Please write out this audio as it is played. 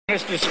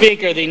Mr.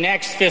 Speaker, the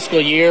next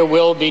fiscal year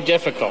will be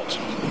difficult,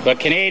 but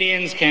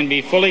Canadians can be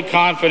fully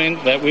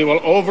confident that we will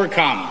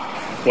overcome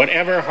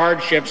whatever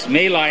hardships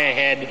may lie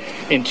ahead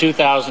in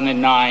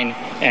 2009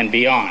 and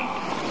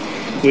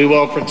beyond. We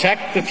will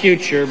protect the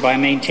future by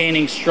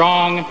maintaining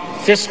strong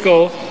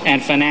fiscal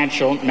and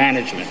financial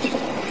management.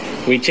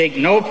 We take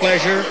no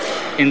pleasure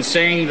in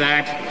saying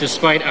that,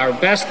 despite our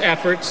best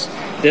efforts,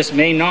 this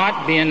may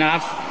not be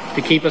enough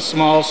to keep a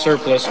small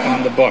surplus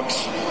on the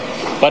books.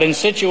 But in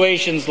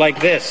situations like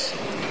this,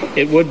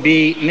 it would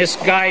be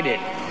misguided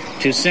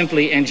to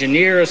simply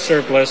engineer a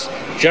surplus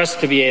just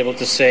to be able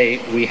to say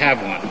we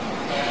have one.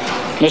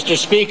 Mr.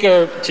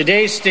 Speaker,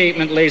 today's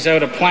statement lays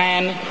out a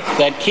plan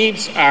that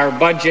keeps our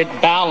budget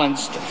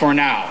balanced for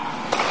now.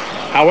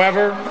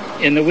 However,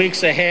 in the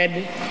weeks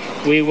ahead,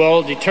 we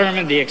will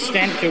determine the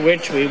extent to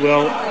which we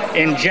will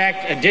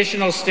inject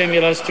additional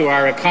stimulus to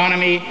our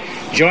economy,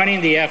 joining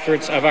the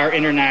efforts of our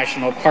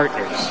international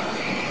partners.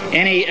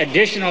 Any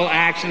additional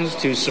actions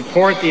to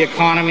support the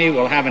economy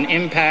will have an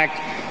impact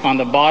on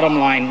the bottom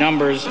line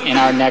numbers in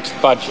our next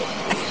budget.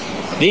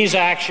 These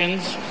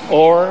actions,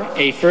 or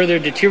a further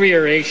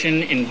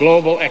deterioration in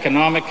global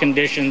economic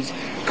conditions,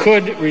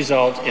 could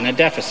result in a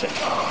deficit.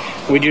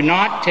 We do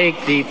not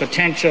take the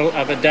potential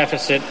of a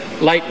deficit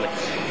lightly.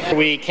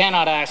 We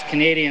cannot ask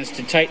Canadians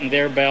to tighten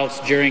their belts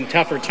during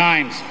tougher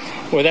times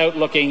without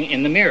looking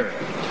in the mirror.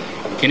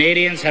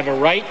 Canadians have a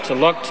right to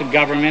look to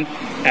government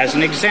as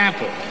an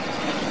example.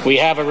 We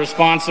have a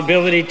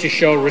responsibility to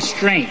show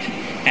restraint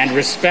and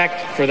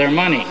respect for their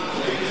money.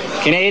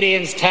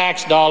 Canadians'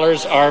 tax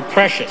dollars are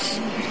precious.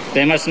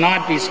 They must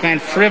not be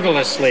spent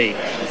frivolously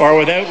or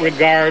without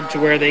regard to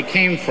where they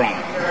came from.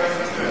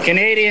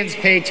 Canadians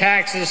pay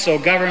taxes so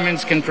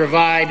governments can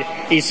provide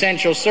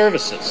essential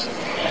services.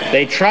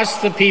 They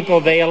trust the people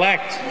they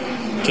elect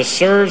to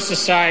serve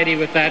society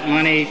with that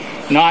money,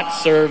 not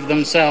serve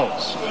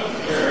themselves.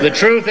 The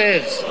truth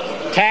is,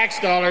 tax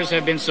dollars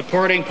have been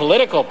supporting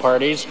political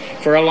parties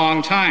for a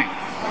long time.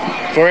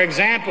 For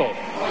example,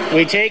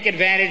 we take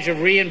advantage of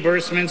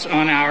reimbursements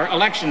on our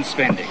election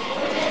spending.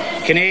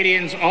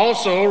 Canadians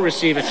also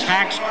receive a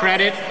tax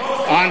credit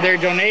on their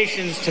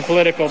donations to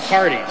political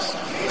parties.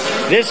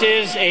 This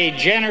is a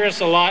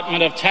generous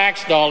allotment of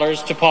tax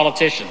dollars to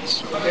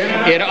politicians.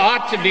 It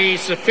ought to be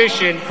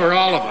sufficient for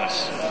all of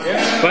us,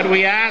 but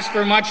we ask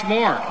for much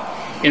more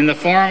in the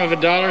form of a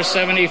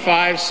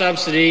 $1.75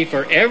 subsidy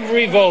for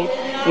every vote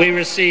we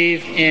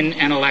receive in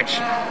an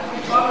election.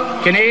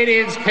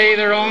 Canadians pay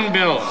their own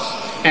bills,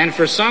 and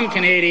for some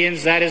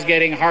Canadians that is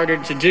getting harder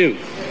to do.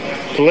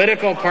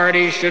 Political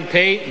parties should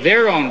pay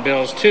their own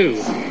bills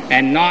too,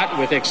 and not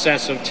with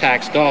excessive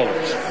tax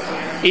dollars.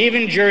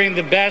 Even during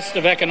the best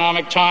of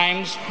economic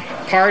times,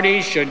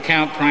 parties should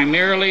count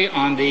primarily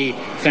on the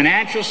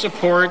financial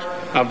support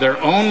of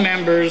their own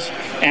members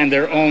and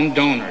their own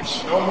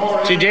donors.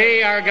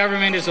 Today, our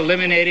government is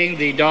eliminating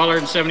the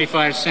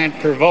 $1.75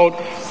 per vote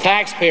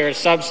taxpayer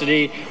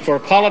subsidy for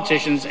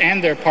politicians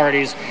and their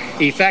parties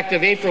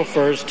effective April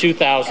 1st,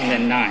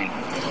 2009.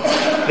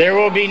 There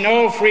will be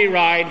no free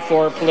ride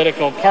for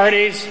political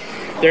parties.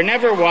 There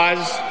never was.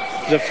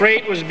 The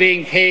freight was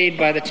being paid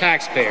by the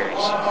taxpayers.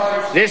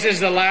 This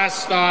is the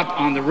last stop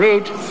on the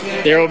route.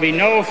 There will be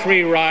no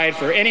free ride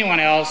for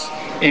anyone else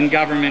in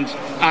government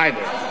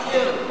either.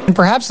 And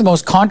perhaps the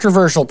most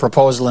controversial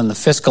proposal in the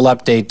fiscal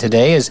update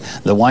today is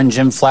the one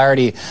Jim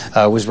Flaherty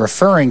was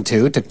referring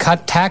to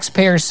cut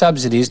taxpayer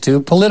subsidies to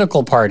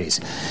political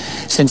parties.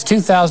 Since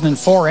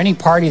 2004, any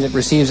party that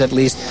receives at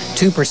least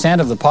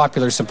 2% of the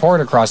popular support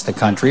across the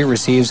country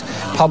receives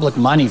public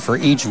money for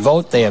each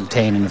vote they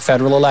obtain in a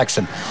federal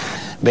election.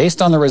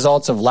 Based on the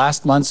results of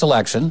last month's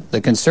election,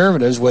 the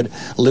Conservatives would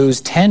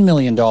lose $10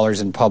 million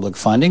in public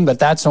funding, but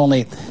that's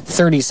only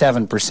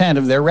 37%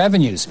 of their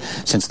revenues,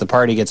 since the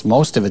party gets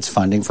most of its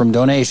funding from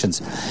donations.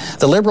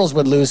 The Liberals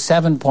would lose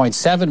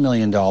 $7.7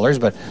 million,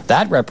 but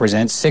that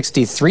represents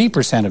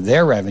 63% of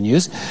their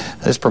revenues.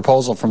 This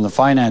proposal from the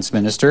Finance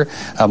Minister,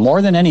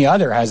 more than any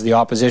other, has the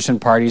opposition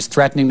parties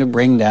threatening to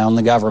bring down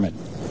the government.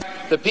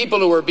 The people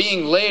who are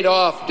being laid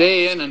off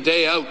day in and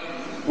day out,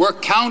 we're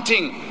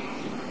counting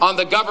on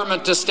the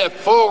government to step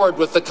forward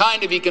with the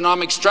kind of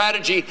economic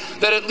strategy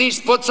that at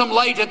least puts some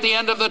light at the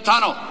end of the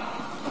tunnel.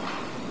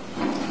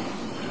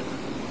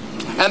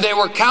 And they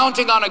were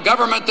counting on a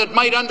government that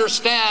might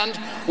understand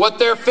what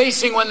they're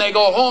facing when they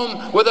go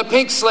home with a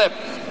pink slip.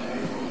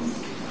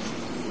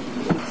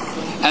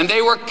 And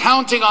they were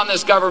counting on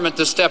this government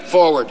to step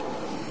forward,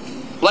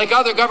 like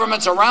other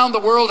governments around the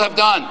world have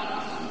done,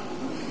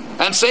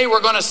 and say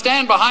we're going to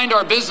stand behind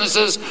our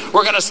businesses,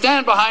 we're going to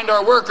stand behind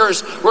our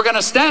workers, we're going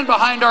to stand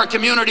behind our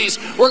communities,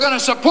 we're going to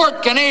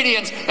support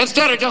Canadians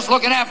instead of just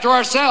looking after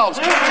ourselves.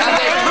 And they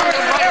turned it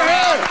right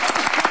around.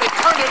 They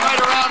turned it right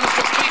around,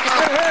 Mr.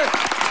 Speaker,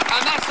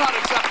 and that's not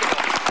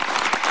acceptable.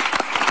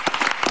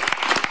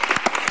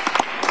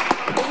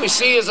 What we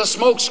see is a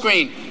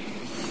smokescreen.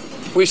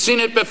 We've seen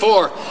it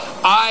before.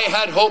 I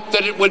had hoped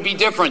that it would be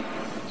different.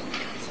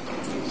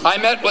 I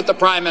met with the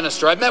Prime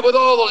Minister. I met with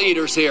all the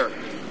leaders here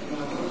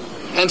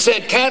and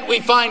said, can't we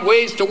find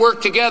ways to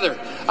work together?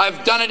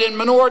 I've done it in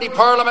minority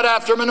parliament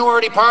after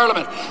minority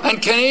parliament.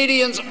 And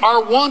Canadians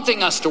are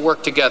wanting us to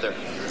work together.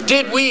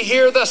 Did we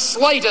hear the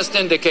slightest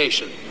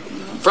indication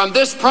from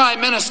this Prime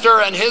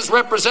Minister and his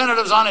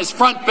representatives on his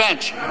front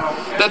bench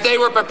that they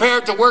were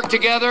prepared to work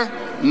together?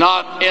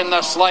 Not in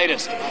the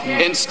slightest.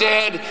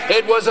 Instead,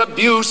 it was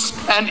abuse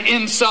and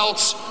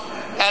insults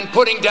and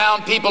putting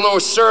down people who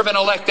serve in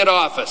elected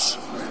office.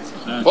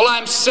 Well,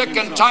 I'm sick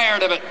and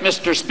tired of it,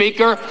 Mr.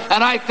 Speaker,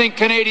 and I think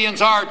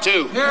Canadians are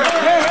too. Hear,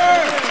 hear, hear,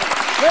 hear.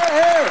 Hear,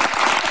 hear.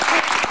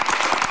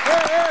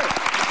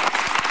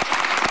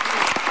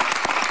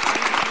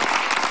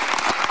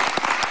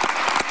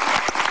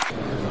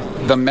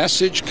 The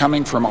message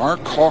coming from our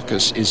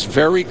caucus is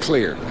very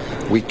clear.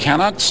 We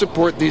cannot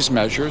support these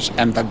measures,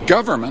 and the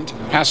government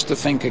has to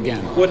think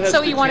again.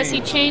 So you want to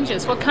see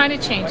changes? What kind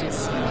of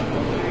changes?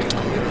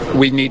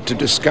 We need to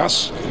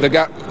discuss.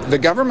 The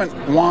government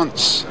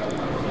wants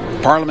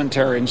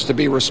parliamentarians to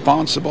be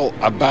responsible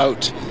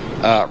about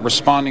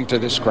responding to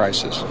this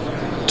crisis,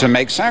 to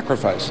make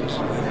sacrifices.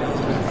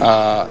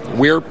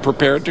 We're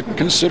prepared to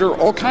consider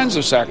all kinds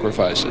of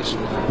sacrifices.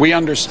 We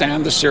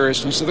understand the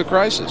seriousness of the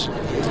crisis.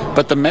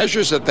 But the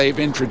measures that they've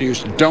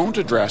introduced don't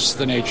address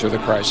the nature of the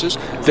crisis.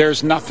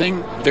 There's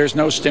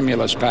no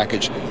stimulus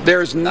package.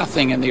 There's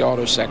nothing in the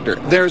auto sector.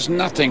 There's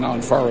nothing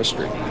on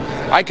forestry.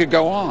 I could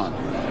go on.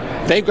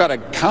 They've got to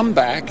come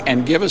back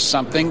and give us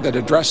something that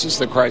addresses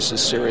the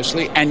crisis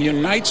seriously and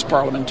unites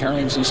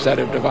parliamentarians instead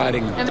of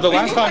dividing them. The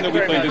last time that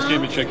we played this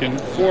game of chicken,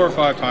 4 or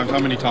 5 times, how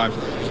many times?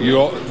 It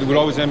would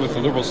always end with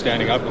the Liberals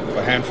standing up,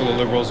 a handful of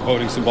Liberals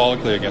voting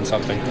symbolically against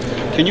something.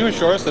 Can you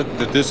assure us that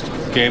this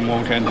game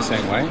won't end the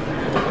same way?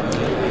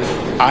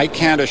 I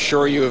can't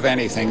assure you of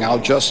anything. I'll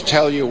just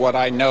tell you what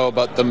I know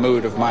about the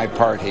mood of my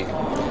party.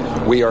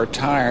 We are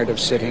tired of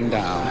sitting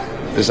down.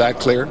 Is that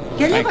clear?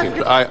 Thank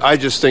you. I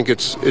just think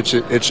it's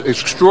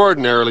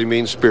extraordinarily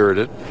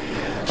mean-spirited,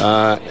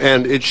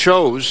 and it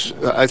shows,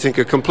 I think,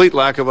 a complete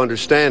lack of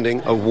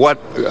understanding of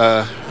what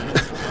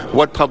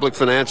public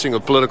financing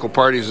of political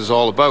parties is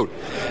all about.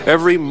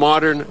 Every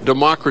modern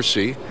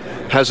democracy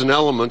has an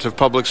element of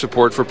public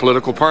support for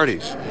political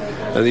parties.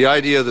 And the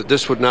idea that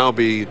this would now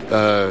be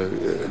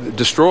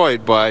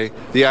destroyed by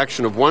the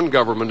action of one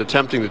government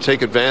attempting to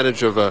take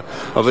advantage of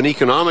an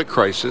economic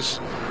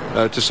crisis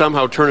to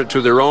somehow turn it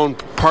to their own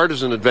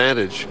partisan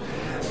advantage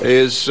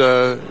is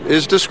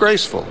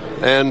disgraceful.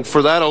 And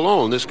for that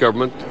alone, this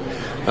government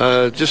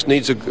just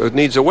needs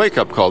a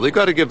wake-up call. They've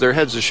got to give their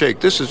heads a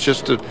shake. This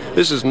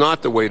is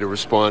not the way to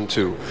respond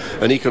to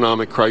an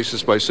economic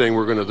crisis by saying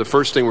the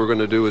first thing we're going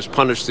to do is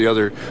punish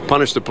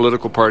the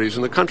political parties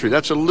in the country.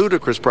 That's a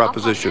ludicrous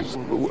proposition.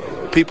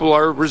 People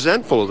are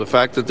resentful of the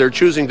fact that they're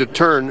choosing to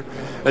turn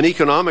an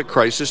economic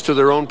crisis to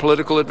their own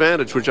political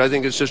advantage, which I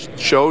think just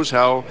shows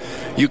how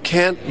you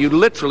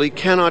literally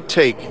cannot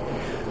take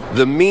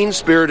the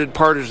mean-spirited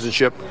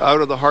partisanship out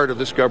of the heart of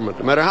this government.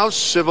 No matter how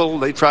civil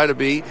they try to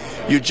be,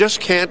 you just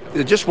can't,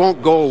 it just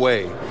won't go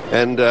away.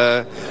 And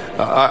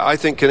I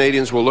think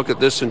Canadians will look at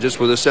this and just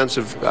with a sense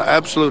of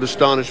absolute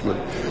astonishment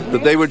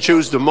that they would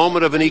choose the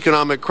moment of an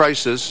economic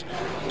crisis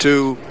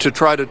to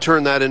try to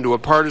turn that into a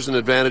partisan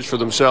advantage for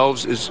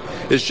themselves is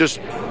just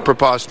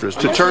preposterous.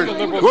 To turn...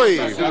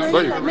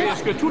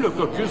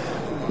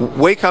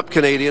 Wake up,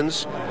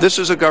 Canadians. This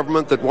is a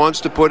government that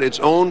wants to put its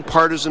own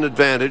partisan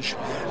advantage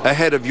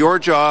ahead of your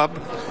job,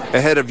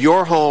 ahead of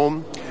your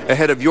home,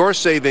 ahead of your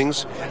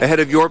savings, ahead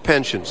of your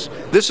pensions.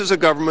 This is a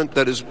government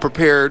that is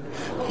prepared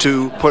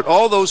to put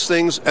all those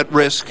things at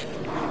risk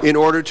in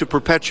order to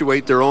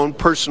perpetuate their own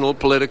personal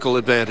political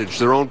advantage,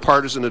 their own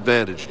partisan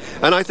advantage.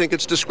 And I think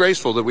it's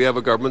disgraceful that we have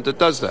a government that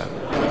does that.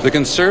 The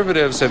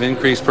Conservatives have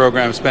increased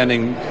program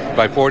spending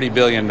by $40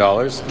 billion,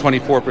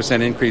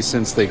 24% increase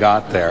since they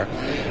got there.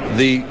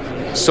 The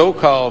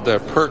so-called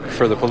perk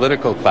for the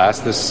political class,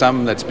 this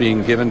sum that's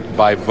being given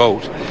by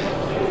vote,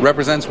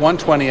 represents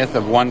 1/20th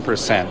of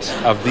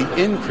 1% of the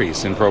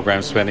increase in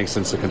program spending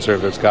since the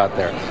Conservatives got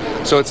there.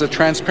 So it's a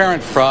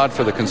transparent fraud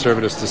for the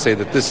Conservatives to say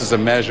that this is a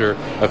measure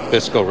of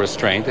fiscal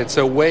restraint. It's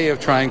a way of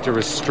trying to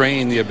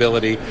restrain the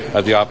ability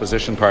of the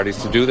opposition parties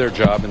to do their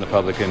job in the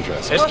public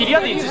interest. You don't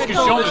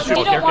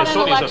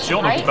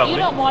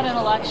want an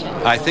election.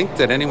 I think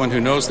that anyone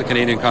who knows the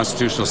Canadian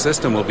constitutional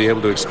system will be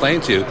able to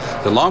explain to you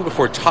that long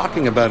before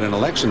talking about an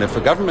election, if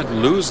a government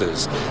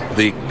loses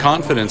the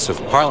confidence of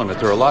Parliament,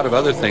 there are a lot of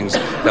other things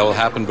that will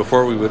happen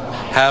before we would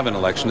have an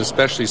election,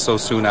 especially so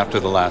soon after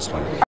the last one.